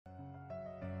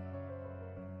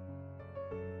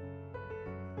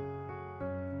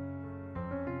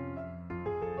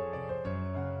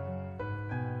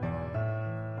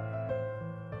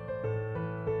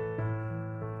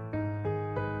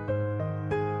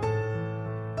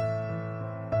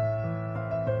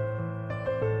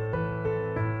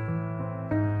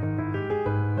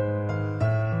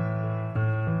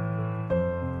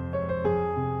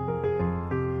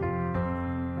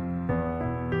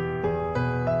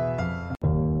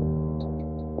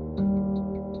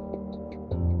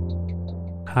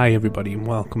Hi everybody and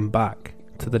welcome back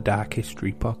to the Dark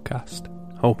History podcast.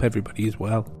 Hope everybody is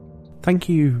well. Thank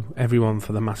you everyone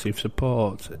for the massive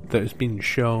support that has been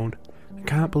shown. I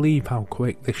can't believe how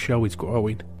quick this show is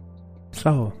growing.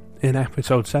 So, in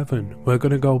episode 7, we're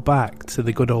going to go back to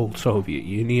the good old Soviet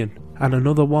Union and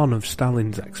another one of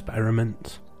Stalin's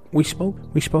experiments. We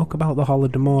spoke about the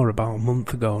Holodomor about a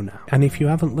month ago now, and if you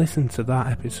haven't listened to that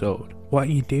episode, what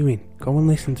are you doing? Go and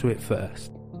listen to it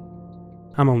first.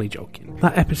 I'm only joking.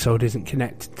 That episode isn't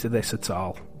connected to this at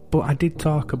all, but I did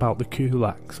talk about the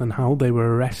kulaks and how they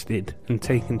were arrested and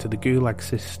taken to the gulag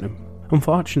system.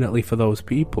 Unfortunately for those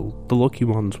people, the lucky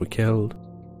ones were killed.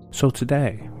 So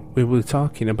today, we were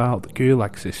talking about the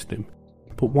gulag system,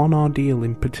 but one ordeal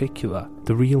in particular,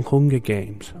 the real Hunger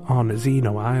Games on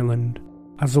Nazino Island.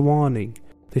 As a warning,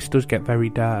 this does get very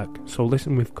dark, so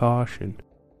listen with caution.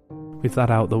 With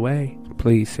that out the way,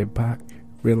 please sit back,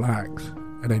 relax,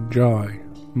 and enjoy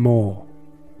more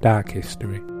Dark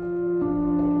History.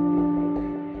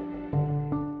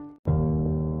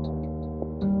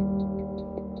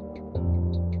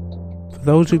 For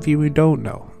those of you who don't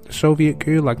know, the Soviet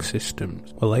Gulag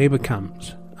systems were labour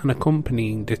camps and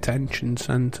accompanying detention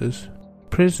centres.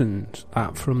 Prisons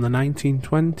that from the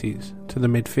 1920s to the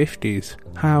mid-50s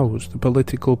housed the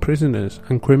political prisoners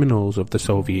and criminals of the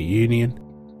Soviet Union.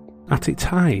 At its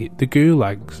height, the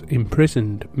gulags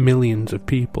imprisoned millions of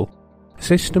people. A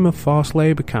system of forced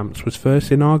labour camps was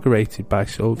first inaugurated by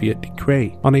Soviet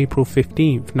decree on April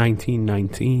 15,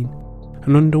 1919,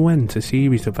 and underwent a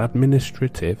series of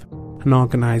administrative and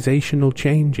organisational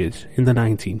changes in the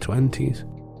 1920s,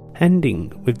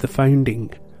 ending with the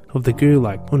founding of the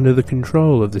Gulag under the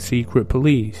control of the secret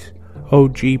police,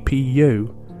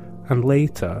 OGPU, and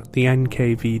later the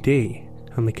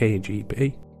NKVD and the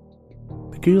KGB.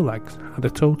 The Gulags had a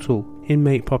total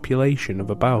inmate population of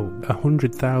about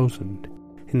 100,000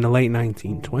 in the late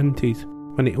 1920s,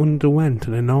 when it underwent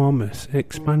an enormous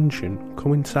expansion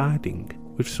coinciding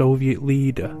with Soviet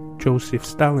leader Joseph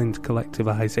Stalin's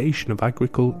collectivization of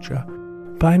agriculture.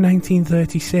 By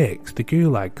 1936, the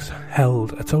Gulags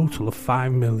held a total of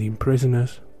 5 million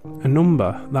prisoners, a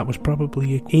number that was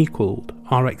probably equalled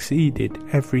or exceeded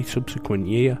every subsequent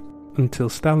year, until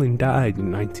Stalin died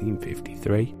in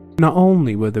 1953. Not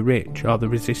only were the rich or the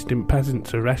resistant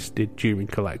peasants arrested during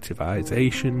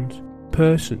collectivizations,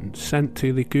 persons sent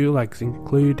to the Gulags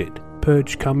included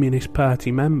purged Communist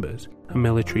Party members and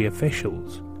military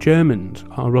officials, Germans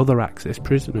or other Axis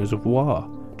prisoners of war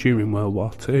during World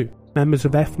War II, members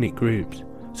of ethnic groups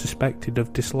suspected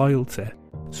of disloyalty,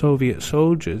 Soviet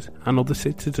soldiers and other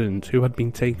citizens who had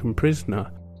been taken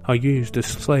prisoner or used as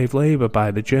slave labour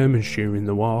by the Germans during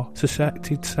the war,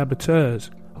 suspected saboteurs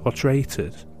or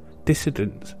traitors,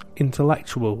 dissidents,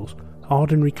 intellectuals,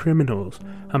 ordinary criminals,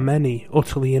 and many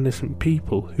utterly innocent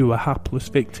people who were hapless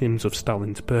victims of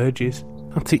Stalin's purges.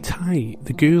 At its height,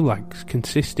 the gulags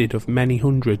consisted of many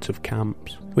hundreds of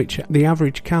camps, which the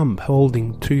average camp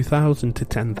holding 2,000 to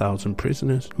 10,000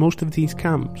 prisoners. Most of these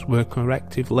camps were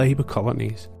corrective labour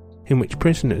colonies, in which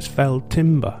prisoners felled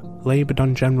timber, laboured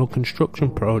on general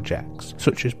construction projects,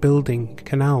 such as building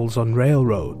canals on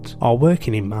railroads, or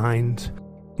working in mines.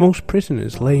 Most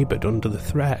prisoners laboured under the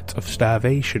threat of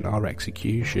starvation or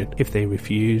execution if they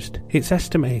refused. It's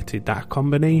estimated that a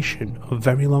combination of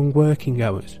very long working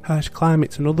hours, harsh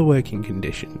climates and other working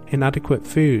conditions, inadequate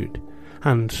food,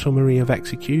 and summary of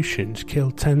executions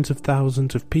killed tens of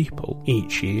thousands of people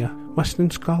each year. Western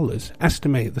scholars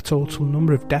estimate the total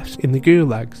number of deaths in the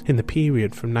gulags in the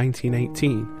period from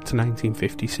 1918 to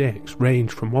 1956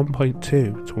 ranged from 1.2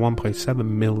 to 1.7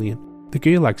 million. The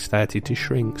gulags started to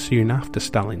shrink soon after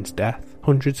Stalin's death.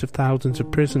 Hundreds of thousands of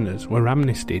prisoners were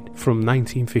amnestied from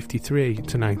 1953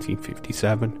 to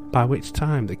 1957, by which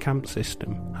time the camp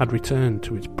system had returned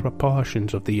to its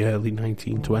proportions of the early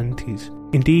 1920s.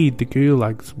 Indeed, the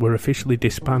gulags were officially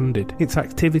disbanded. Its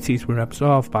activities were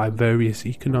absorbed by various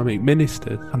economic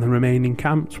ministers, and the remaining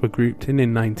camps were grouped in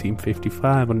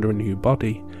 1955 under a new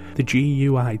body, the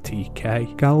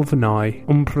GUITK, Galvanoi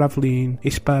Upravlin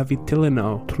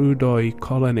Ispravitelno Trudoi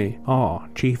Colony, or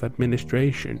Chief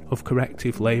Administration of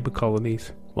Corrective Labour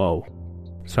Colonies. Whoa,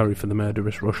 sorry for the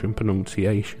murderous Russian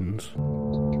pronunciations.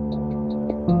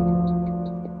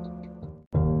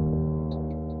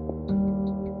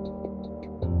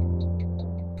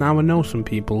 Now I know some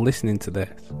people listening to this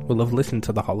will have listened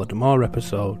to the Holodomor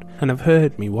episode and have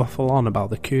heard me waffle on about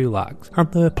the kulaks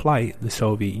and their plight in the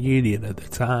Soviet Union at the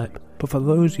time, but for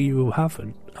those of you who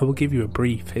haven't, I will give you a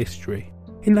brief history.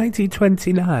 In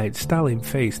 1929, Stalin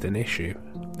faced an issue.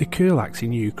 The kulaks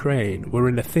in Ukraine were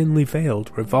in a thinly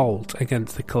veiled revolt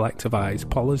against the collectivized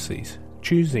policies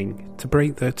choosing to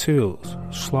break their tools,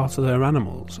 slaughter their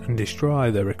animals and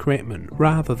destroy their equipment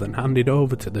rather than hand it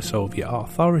over to the Soviet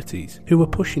authorities, who were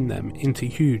pushing them into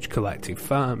huge collective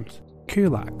farms.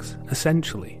 Kulaks,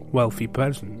 essentially wealthy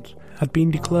peasants, had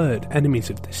been declared enemies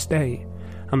of the state,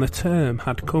 and the term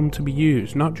had come to be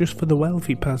used not just for the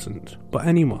wealthy peasants, but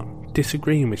anyone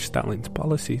disagreeing with Stalin's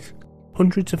policies.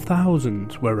 Hundreds of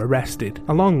thousands were arrested,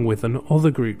 along with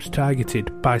other groups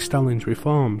targeted by Stalin's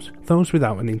reforms, those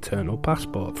without an internal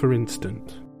passport, for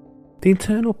instance. The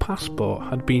internal passport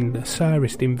had been a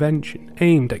Tsarist invention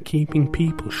aimed at keeping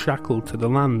people shackled to the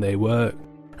land they worked,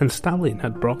 and Stalin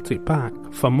had brought it back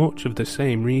for much of the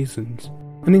same reasons.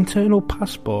 An internal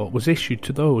passport was issued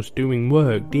to those doing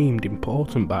work deemed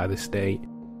important by the state,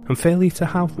 and failure to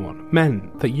have one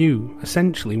meant that you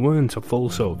essentially weren't a full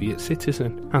Soviet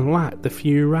citizen and lacked the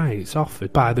few rights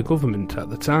offered by the government at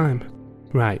the time.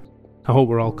 Right, I hope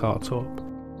we're all caught up.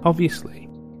 Obviously,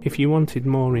 if you wanted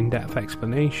more in-depth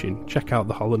explanation, check out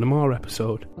the Holodomor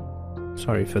episode.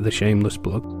 Sorry for the shameless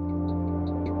plug.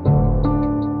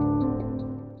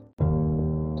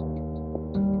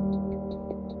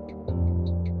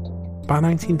 By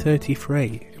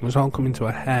 1933, it was all coming to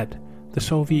a head. The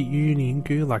Soviet Union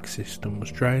Gulag system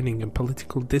was drowning in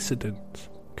political dissidents,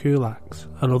 kulaks,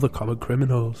 and other common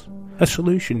criminals. A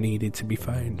solution needed to be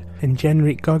found, and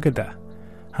Genrik Gogada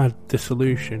had the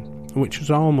solution, which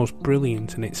was almost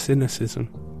brilliant in its cynicism.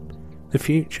 The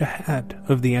future head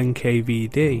of the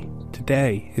NKVD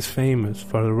today is famous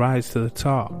for a rise to the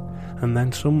top, and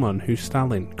then someone who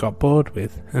Stalin got bored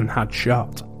with and had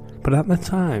shot. But at the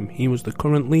time, he was the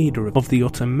current leader of the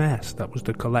utter mess that was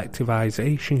the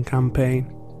collectivization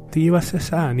campaign. The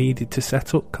USSR needed to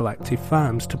set up collective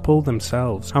farms to pull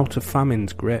themselves out of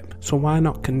famine's grip, so why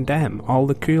not condemn all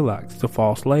the kulaks to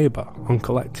forced labour on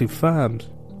collective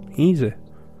farms? Easy.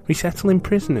 Resettling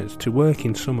prisoners to work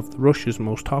in some of Russia's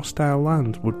most hostile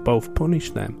lands would both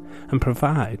punish them and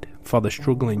provide for the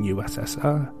struggling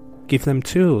USSR. Give them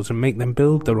tools and make them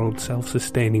build their own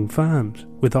self-sustaining farms.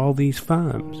 With all these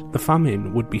farms, the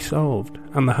famine would be solved,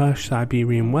 and the harsh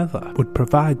Siberian weather would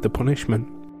provide the punishment.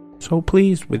 So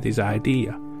pleased with his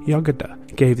idea, Yogada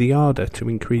gave the order to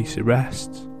increase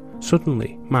arrests.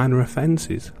 Suddenly, minor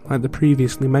offences, like the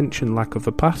previously mentioned lack of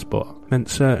a passport, meant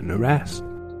certain arrest.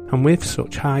 And with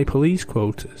such high police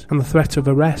quotas, and the threat of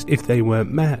arrest if they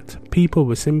weren't met, people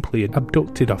were simply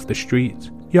abducted off the streets.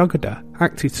 Yogada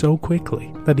acted so quickly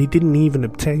that he didn't even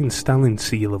obtain Stalin's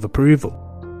seal of approval.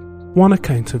 One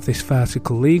account of this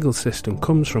farcical legal system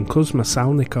comes from Kuzma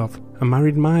Salnikov, a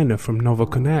married miner from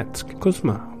Novokonetsk.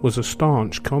 Kuzma was a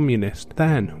staunch communist.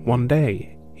 Then, one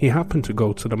day, he happened to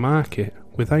go to the market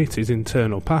without his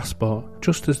internal passport,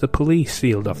 just as the police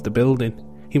sealed off the building.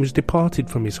 He was deported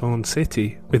from his own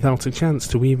city without a chance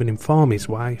to even inform his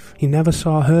wife. He never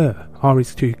saw her or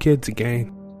his 2 kids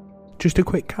again. Just a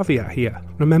quick caveat here,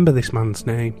 remember this man's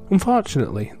name.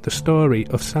 Unfortunately, the story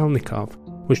of Salnikov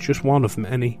was just one of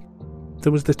many.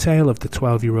 There was the tale of the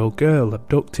 12-year-old girl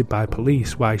abducted by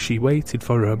police while she waited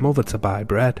for her mother to buy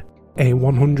bread. A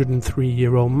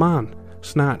 103-year-old man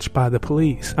snatched by the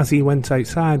police as he went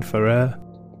outside for her.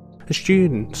 A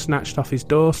student snatched off his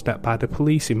doorstep by the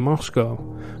police in Moscow,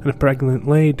 and a pregnant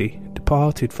lady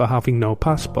deported for having no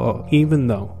passport, even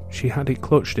though she had it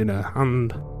clutched in her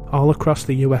hand. All across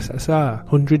the USSR,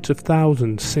 hundreds of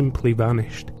thousands simply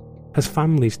vanished. As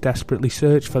families desperately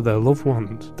searched for their loved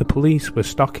ones, the police were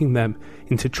stocking them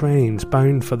into trains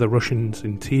bound for the Russians'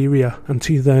 interior and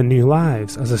to their new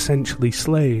lives as essentially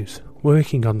slaves,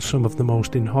 working on some of the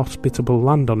most inhospitable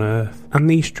land on earth. And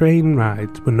these train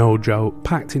rides were no joke,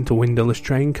 packed into windowless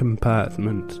train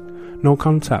compartments, no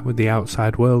contact with the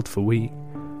outside world for weeks.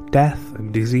 Death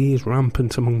and disease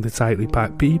rampant among the tightly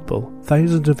packed people.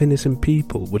 Thousands of innocent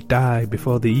people would die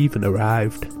before they even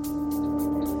arrived.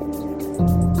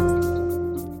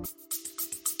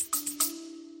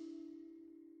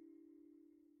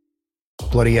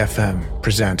 Bloody FM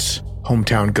presents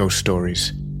Hometown Ghost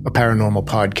Stories, a paranormal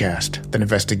podcast that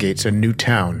investigates a new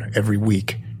town every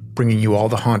week, bringing you all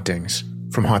the hauntings,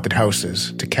 from haunted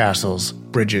houses to castles,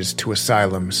 bridges to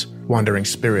asylums, wandering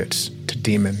spirits to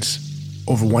demons.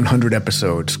 Over 100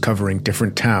 episodes covering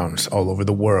different towns all over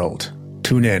the world.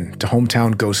 Tune in to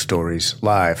Hometown Ghost Stories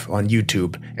live on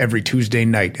YouTube every Tuesday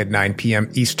night at 9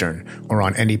 p.m. Eastern or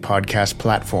on any podcast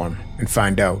platform, and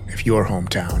find out if your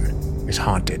hometown is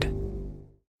haunted.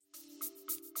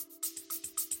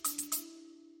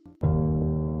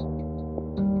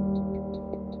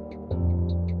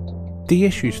 The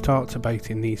issues talked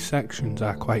about in these sections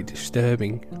are quite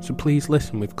disturbing, so please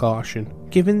listen with caution.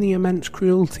 Given the immense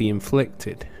cruelty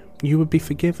inflicted, you would be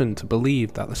forgiven to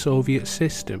believe that the Soviet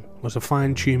system was a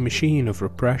fine-tuned machine of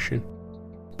repression.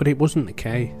 But it wasn't the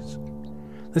case.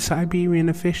 The Siberian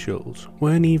officials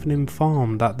weren't even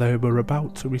informed that they were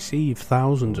about to receive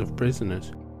thousands of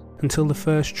prisoners until the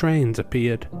first trains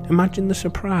appeared. Imagine the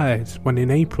surprise when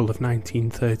in April of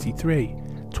 1933,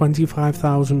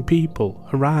 25,000 people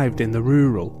arrived in the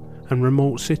rural and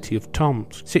remote city of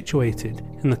Tomsk, situated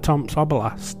in the Tomsk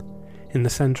Oblast, in the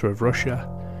centre of Russia.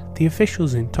 The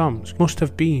officials in Tomsk must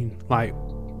have been like,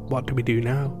 what do we do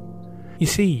now? You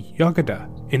see, Yagoda,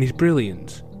 in his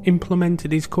brilliance,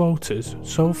 implemented his quotas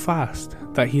so fast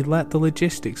that he let the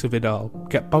logistics of it all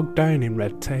get bogged down in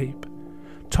red tape.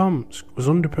 Tomsk was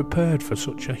underprepared for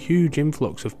such a huge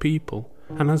influx of people,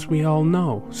 and as we all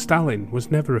know, Stalin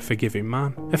was never a forgiving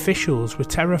man. Officials were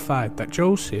terrified that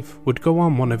Joseph would go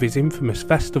on one of his infamous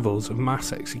festivals of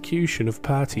mass execution of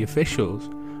party officials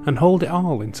and hold it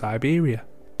all in Siberia.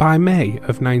 By May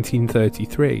of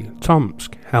 1933,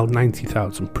 Tomsk held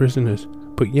 90,000 prisoners,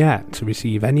 but yet to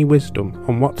receive any wisdom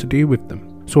on what to do with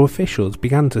them, so officials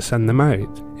began to send them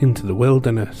out into the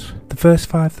wilderness. The first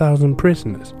 5,000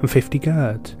 prisoners and 50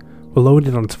 guards were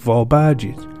loaded onto 4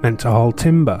 barges meant to haul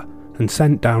timber and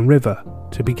sent downriver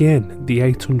to begin the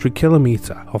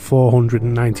 800-kilometre or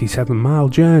 497-mile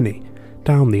journey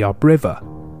down the Ob River,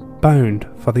 bound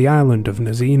for the island of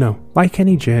Nazino. Like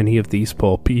any journey of these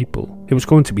poor people, it was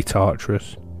going to be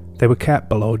torturous. They were kept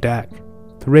below deck.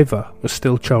 The river was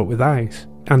still choked with ice,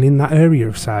 and in that area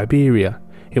of Siberia,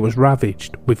 it was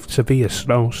ravaged with severe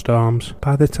snowstorms.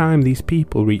 By the time these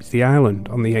people reached the island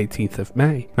on the 18th of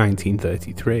May,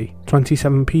 1933,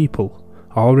 27 people,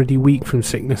 already weak from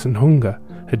sickness and hunger,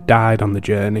 had died on the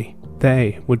journey.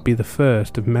 They would be the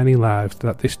first of many lives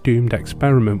that this doomed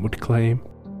experiment would claim.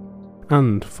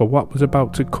 And for what was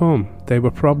about to come, they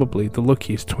were probably the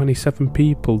luckiest 27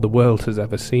 people the world has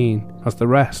ever seen, as the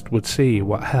rest would see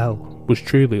what hell was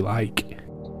truly like.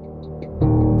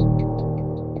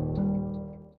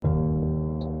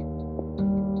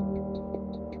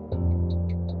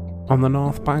 On the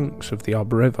north banks of the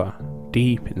Ob River,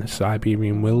 deep in the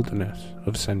Siberian wilderness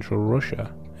of central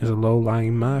Russia, is a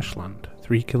low-lying marshland,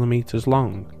 3 kilometres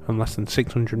long and less than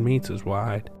 600 metres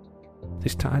wide.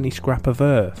 This tiny scrap of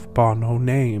earth bore no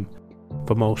name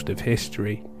for most of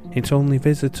history. Its only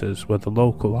visitors were the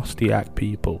local Ostyak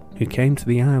people, who came to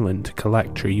the island to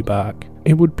collect tree bark.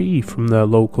 It would be from their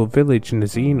local village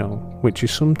Nazino, which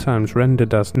is sometimes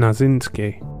rendered as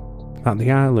Nazinsky, that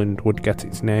the island would get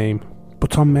its name.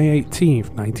 But on May 18,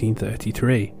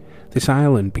 1933, this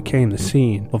island became the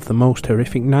scene of the most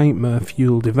horrific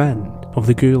nightmare-fueled event of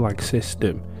the Gulag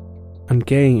system, and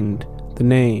gained the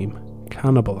name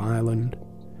Cannibal Island.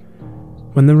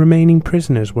 When the remaining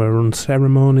prisoners were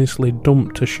unceremoniously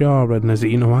dumped ashore at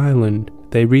Nazino Island,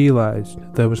 they realised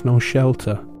there was no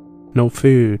shelter, no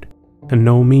food, and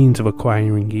no means of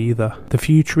acquiring either. The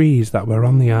few trees that were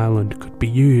on the island could be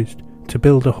used to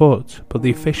build a hut, but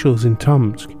the officials in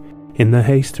Tomsk, in their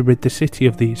haste to rid the city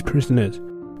of these prisoners,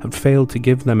 had failed to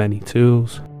give them any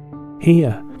tools.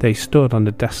 Here they stood on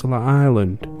the desolate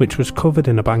island, which was covered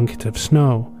in a blanket of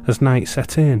snow. As night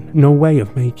set in, no way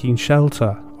of making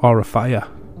shelter or a fire.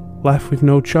 Left with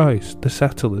no choice, the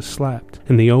settlers slept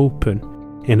in the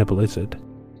open in a blizzard.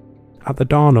 At the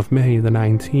dawn of May the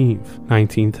 19th,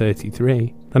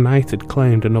 1933, the night had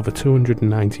claimed another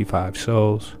 295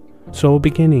 souls, so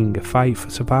beginning a fight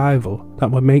for survival that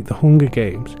would make the Hunger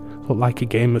Games look like a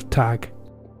game of tag.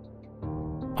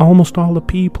 Almost all the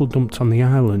people dumped on the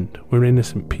island were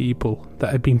innocent people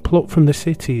that had been plucked from the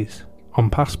cities on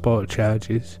passport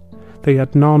charges. They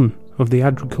had none of the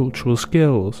agricultural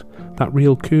skills that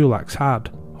real kulaks had,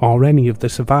 or any of the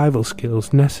survival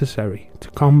skills necessary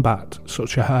to combat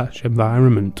such a harsh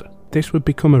environment. This would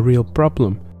become a real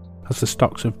problem, as the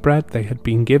stocks of bread they had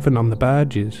been given on the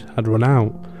barges had run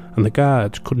out, and the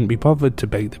guards couldn't be bothered to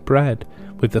bake the bread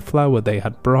with the flour they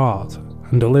had brought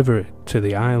and deliver it to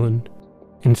the island.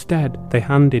 Instead, they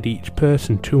handed each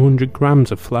person 200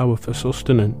 grams of flour for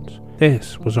sustenance.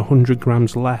 This was 100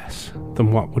 grams less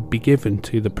than what would be given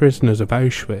to the prisoners of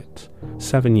Auschwitz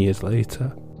 7 years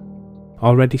later.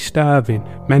 Already starving,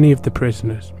 many of the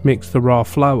prisoners mixed the raw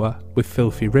flour with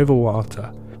filthy river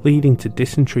water, leading to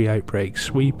dysentery outbreaks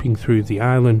sweeping through the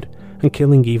island and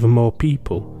killing even more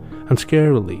people. And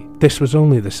scarily, this was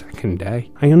only the second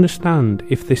day. I understand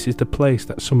if this is the place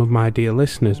that some of my dear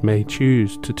listeners may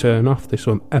choose to turn off this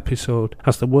episode,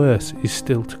 as the worst is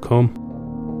still to come.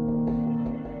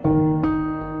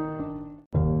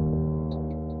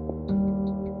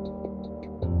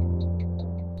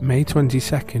 May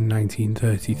 22nd,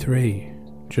 1933,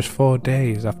 just 4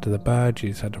 days after the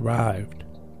barges had arrived,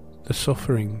 the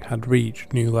suffering had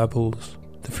reached new levels.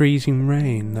 The freezing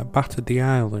rain that battered the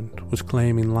island was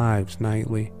claiming lives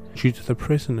nightly, due to the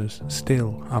prisoners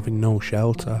still having no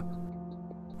shelter,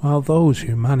 while those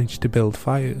who managed to build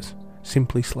fires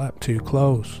simply slept too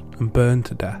close and burned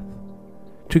to death.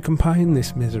 To compound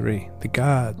this misery, the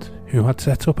guards, who had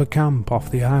set up a camp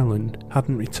off the island,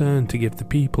 hadn't returned to give the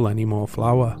people any more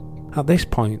flour. At this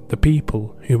point, the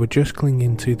people, who were just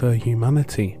clinging to their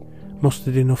humanity,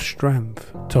 mustered enough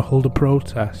strength to hold a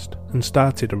protest and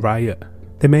started a riot.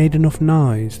 They made enough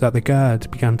noise that the guards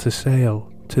began to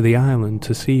sail to the island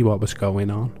to see what was going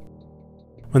on.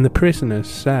 When the prisoners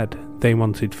said they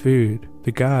wanted food,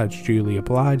 the guards duly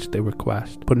obliged their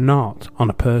request, but not on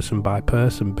a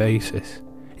person-by-person basis.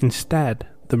 Instead,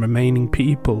 the remaining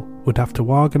people would have to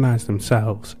organise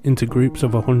themselves into groups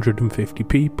of 150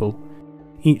 people.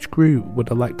 Each group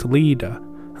would elect a leader,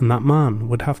 and that man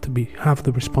would have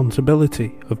the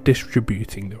responsibility of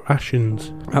distributing the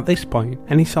rations. At this point,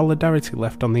 any solidarity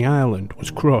left on the island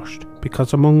was crushed,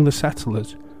 because among the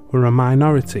settlers were a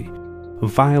minority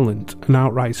of violent and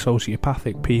outright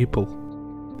sociopathic people.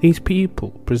 These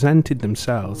people presented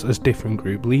themselves as different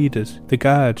group leaders. The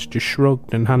guards just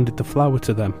shrugged and handed the flour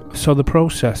to them. So the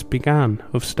process began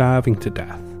of starving to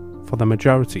death for the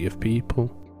majority of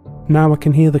people. Now I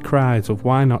can hear the cries of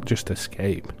why not just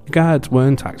escape. The guards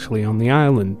weren't actually on the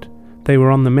island. They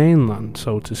were on the mainland,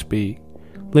 so to speak,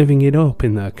 living it up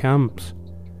in their camps.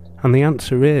 And the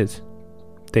answer is,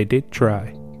 they did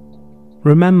try.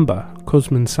 Remember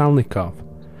Kuzman Salnikov?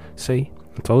 See,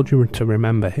 I told you to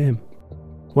remember him.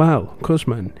 Well,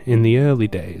 Kuzman, in the early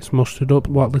days, mustered up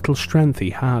what little strength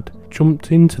he had,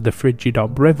 jumped into the frigid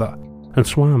Ob River, and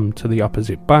swam to the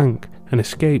opposite bank, and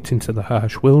escaped into the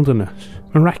harsh wilderness.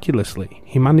 Miraculously,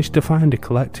 he managed to find a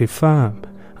collective farm,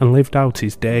 and lived out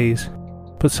his days.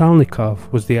 But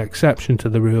Salnikov was the exception to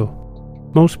the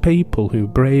rule. Most people who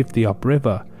braved the Ob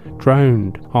River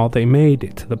drowned, or they made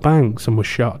it to the banks and were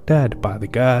shot dead by the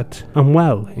guards. And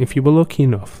well, if you were lucky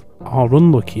enough, or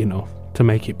unlucky enough, to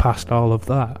make it past all of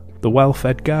that, the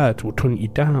well-fed guards would hunt you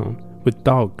down with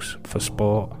dogs for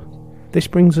sport. This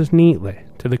brings us neatly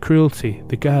to the cruelty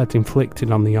the guards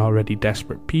inflicted on the already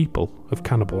desperate people of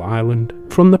Cannibal Island.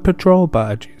 From the patrol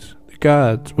barges, the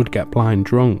guards would get blind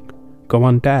drunk, go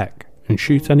on deck and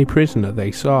shoot any prisoner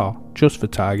they saw just for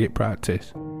target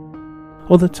practice.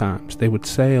 Other times they would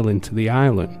sail into the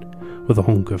island with a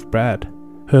hunk of bread,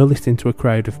 hurl it into a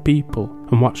crowd of people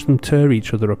and watch them tear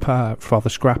each other apart for the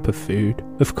scrap of food.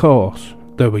 Of course,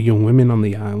 there were young women on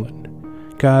the island.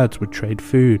 Guards would trade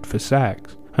food for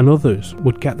sex, and others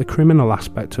would get the criminal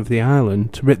aspect of the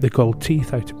island to rip the gold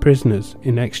teeth out of prisoners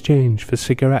in exchange for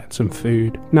cigarettes and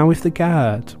food. Now if the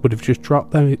guards would have just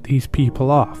dropped these people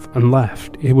off and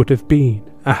left, it would have been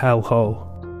a hellhole.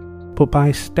 But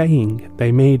by staying,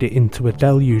 they made it into a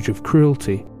deluge of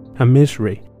cruelty and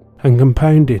misery, and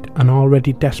compounded an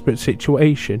already desperate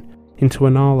situation into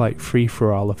an all-out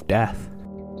free-for-all of death.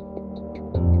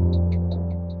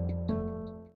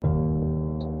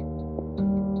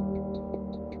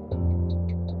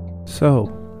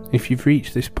 So, if you've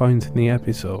reached this point in the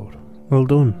episode, well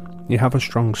done, you have a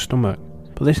strong stomach,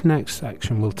 but this next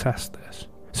section will test this.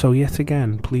 So yet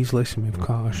again, please listen with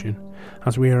caution,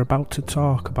 as we are about to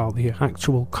talk about the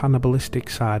actual cannibalistic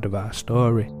side of our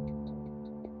story.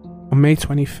 On May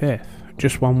 25th,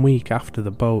 just 1 week after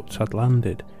the boats had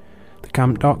landed, the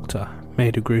camp doctor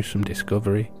made a gruesome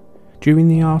discovery. During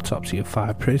the autopsy of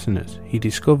 5 prisoners, he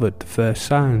discovered the first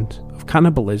signs of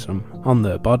cannibalism on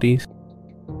their bodies.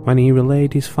 When he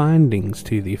relayed his findings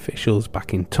to the officials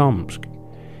back in Tomsk,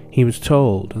 he was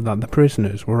told that the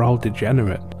prisoners were all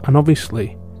degenerate and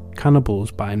obviously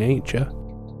cannibals by nature.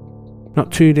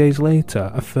 Not 2 days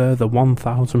later, a further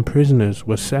 1,000 prisoners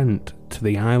were sent to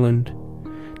the island.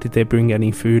 Did they bring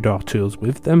any food or tools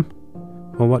with them?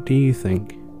 Well, what do you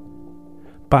think?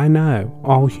 By now,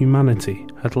 all humanity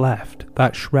had left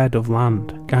that shred of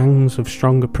land. Gangs of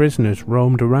stronger prisoners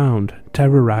roamed around,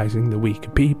 terrorising the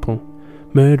weaker people.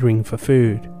 Murdering for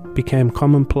food became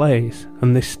commonplace,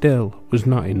 and this still was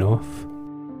not enough.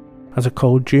 As a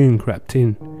cold June crept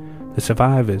in, the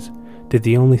survivors did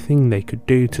the only thing they could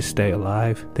do to stay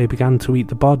alive. They began to eat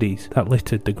the bodies that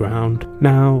littered the ground.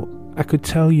 Now, I could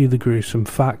tell you the gruesome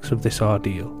facts of this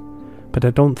ordeal, but I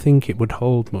don't think it would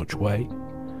hold much weight,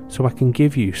 so I can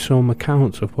give you some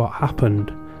accounts of what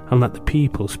happened and let the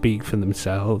people speak for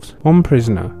themselves. One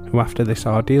prisoner, who after this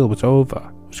ordeal was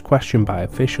over, was questioned by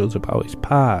officials about his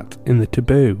part in the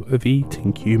taboo of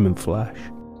eating human flesh.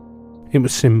 It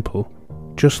was simple,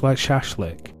 just like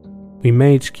shashlik. We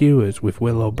made skewers with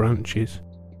willow branches,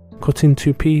 cut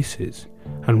into pieces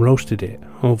and roasted it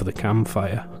over the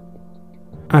campfire.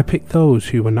 I picked those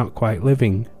who were not quite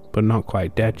living, but not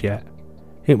quite dead yet.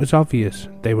 It was obvious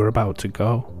they were about to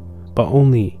go, but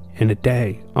only in a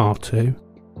day or two.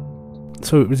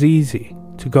 So it was easy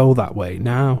to go that way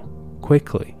now,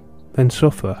 quickly, then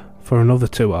suffer for another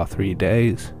 2 or 3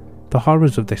 days. The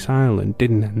horrors of this island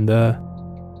didn't end there.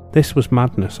 This was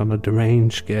madness on a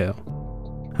deranged scale.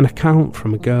 An account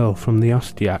from a girl from the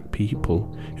Ostiak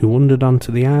people who wandered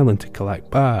onto the island to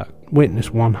collect bark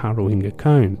witnessed one harrowing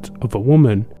account of a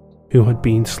woman who had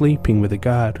been sleeping with a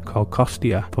guard called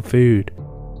Kostia for food,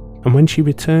 and when she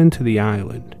returned to the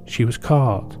island she was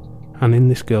caught, and in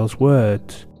this girl's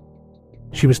words,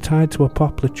 she was tied to a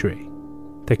poplar tree.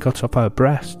 They cut off her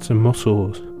breasts and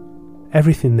muscles,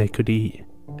 everything they could eat,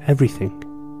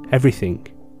 everything.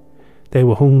 They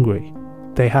were hungry,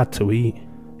 they had to eat.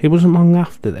 It wasn't long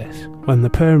after this when the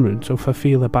parents of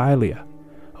Fafila Bailia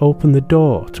opened the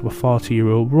door to a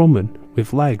 40-year-old woman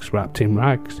with legs wrapped in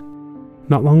rags.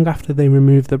 Not long after they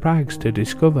removed the rags to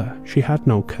discover she had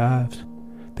no calves.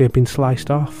 They had been sliced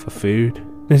off for food.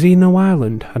 Nazino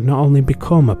Island had not only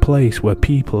become a place where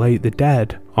people ate the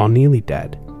dead or nearly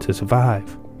dead to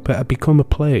survive, but had become a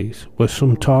place where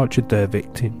some tortured their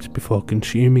victims before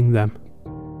consuming them.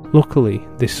 Luckily,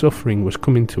 this suffering was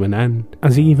coming to an end,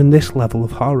 as even this level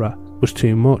of horror was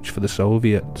too much for the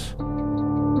Soviets.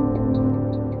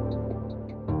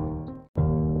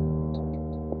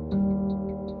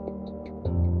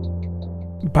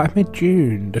 By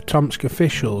mid-June, the Tomsk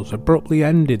officials abruptly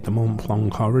ended the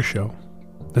month-long horror show.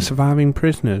 The surviving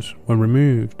prisoners were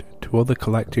removed to other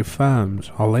collective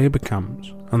farms or labour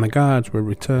camps, and the guards were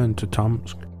returned to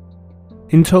Tomsk.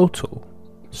 In total,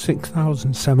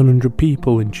 6,700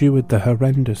 people endured the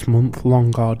horrendous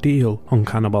month-long ordeal on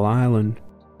Cannibal Island,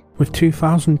 with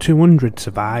 2,200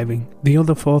 surviving. The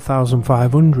other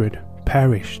 4,500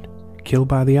 perished, killed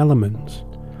by the elements,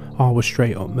 or were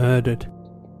straight up murdered.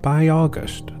 By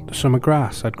August, the summer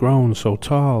grass had grown so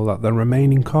tall that the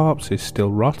remaining corpses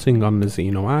still rotting on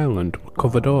Nazino Island were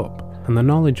covered up, and the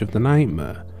knowledge of the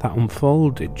nightmare that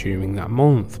unfolded during that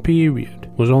month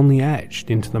period was only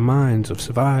etched into the minds of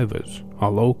survivors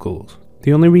or locals.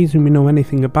 The only reason we know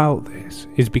anything about this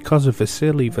is because of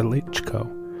Vasily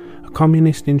Velichko, a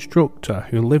communist instructor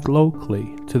who lived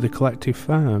locally to the collective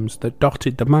farms that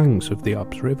dotted the banks of the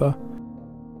Obs River.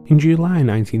 In July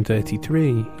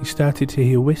 1933, he started to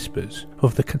hear whispers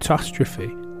of the catastrophe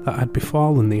that had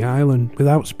befallen the island.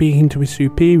 Without speaking to his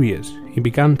superiors, he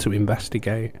began to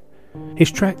investigate.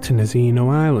 His trek to Nazino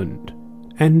Island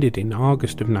ended in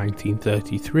August of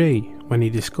 1933 when he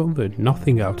discovered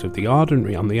nothing out of the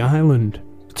ordinary on the island.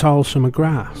 Tall summer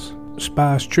grass,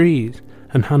 sparse trees,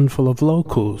 and handful of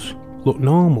locals looked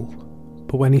normal,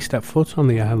 but when he stepped foot on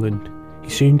the island, he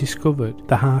soon discovered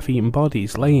the half-eaten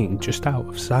bodies laying just out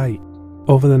of sight.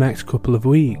 Over the next couple of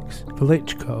weeks,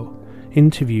 Velichko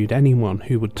interviewed anyone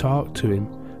who would talk to him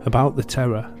about the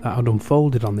terror that had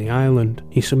unfolded on the island.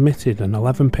 He submitted an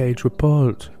 11-page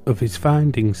report of his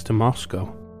findings to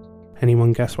Moscow.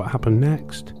 Anyone guess what happened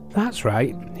next? That's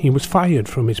right, he was fired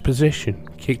from his position,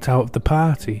 kicked out of the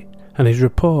party, and his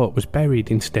report was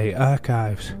buried in state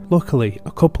archives. Luckily,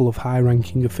 a couple of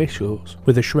high-ranking officials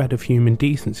with a shred of human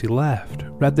decency left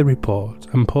read the report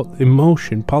and put in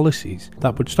motion policies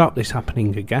that would stop this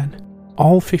happening again.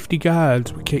 All 50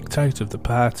 guards were kicked out of the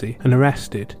party and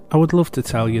arrested. I would love to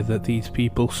tell you that these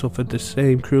people suffered the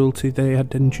same cruelty they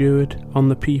had endured on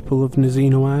the people of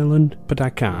Nazino Island, but I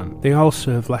can't. They all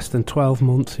served less than 12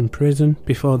 months in prison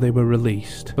before they were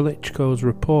released. Velichko's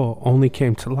report only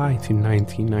came to light in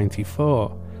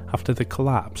 1994 after the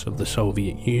collapse of the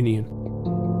Soviet Union.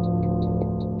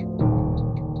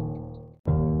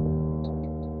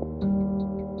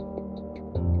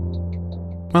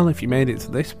 Well, if you made it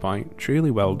to this point, truly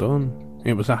well done.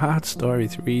 It was a hard story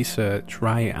to research,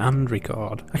 write and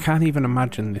record. I can't even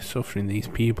imagine the suffering these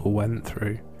people went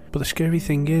through. But the scary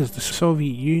thing is, the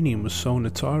Soviet Union was so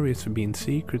notorious for being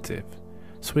secretive.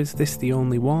 So is this the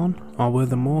only one, or were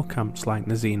there more camps like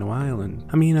Nazino Island?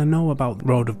 I mean, I know about the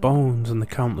Road of Bones and the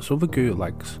countless other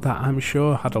gulags that I'm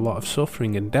sure had a lot of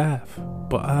suffering and death,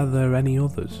 but are there any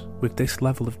others with this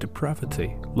level of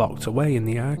depravity locked away in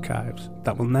the archives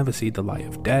that will never see the light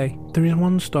of day? There is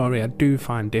one story I do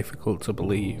find difficult to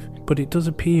believe, but it does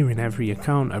appear in every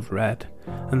account I've read,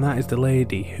 and that is the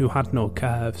lady who had no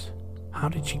calves. How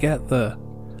did she get there?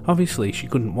 Obviously she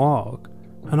couldn't walk,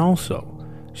 and also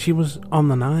she was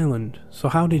on an island, so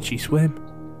how did she swim?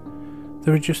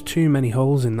 There are just too many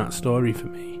holes in that story for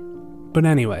me. But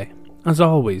anyway, as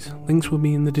always, links will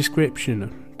be in the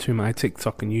description to my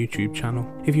TikTok and YouTube channel.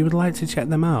 If you would like to check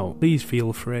them out, please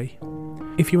feel free.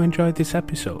 If you enjoyed this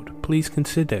episode, please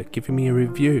consider giving me a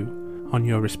review on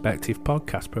your respective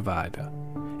podcast provider.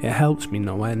 It helps me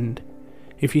no end.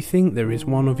 If you think there is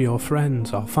one of your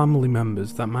friends or family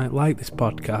members that might like this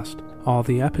podcast or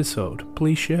the episode,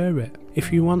 please share it.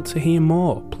 If you want to hear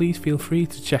more, please feel free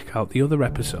to check out the other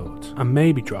episodes and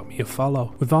maybe drop me a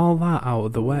follow. With all that out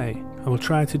of the way, I will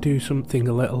try to do something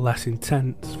a little less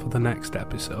intense for the next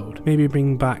episode. Maybe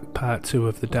bring back part 2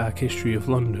 of the dark history of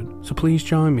London. So please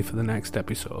join me for the next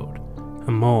episode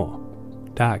and more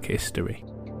dark history.